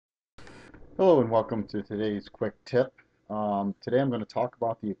Hello and welcome to today's quick tip. Today I'm going to talk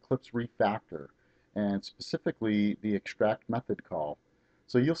about the Eclipse Refactor and specifically the extract method call.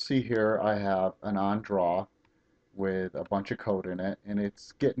 So you'll see here I have an on draw with a bunch of code in it and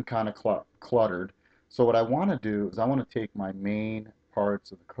it's getting kind of cluttered. So what I want to do is I want to take my main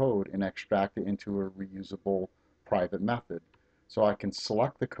parts of the code and extract it into a reusable private method. So I can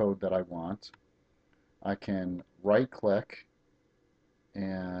select the code that I want. I can right click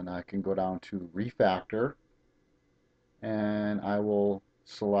and I can go down to Refactor and I will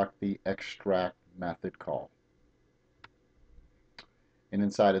select the extract method call. And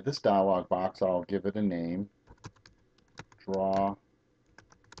inside of this dialog box, I'll give it a name, draw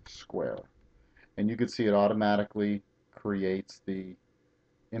square. And you can see it automatically creates the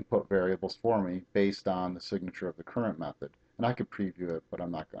input variables for me based on the signature of the current method. And I could preview it, but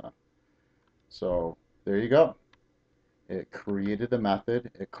I'm not gonna. So there you go. It created the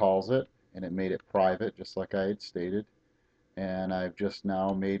method, it calls it, and it made it private just like I had stated. And I've just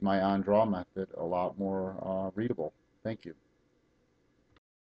now made my onDraw method a lot more readable. Thank you.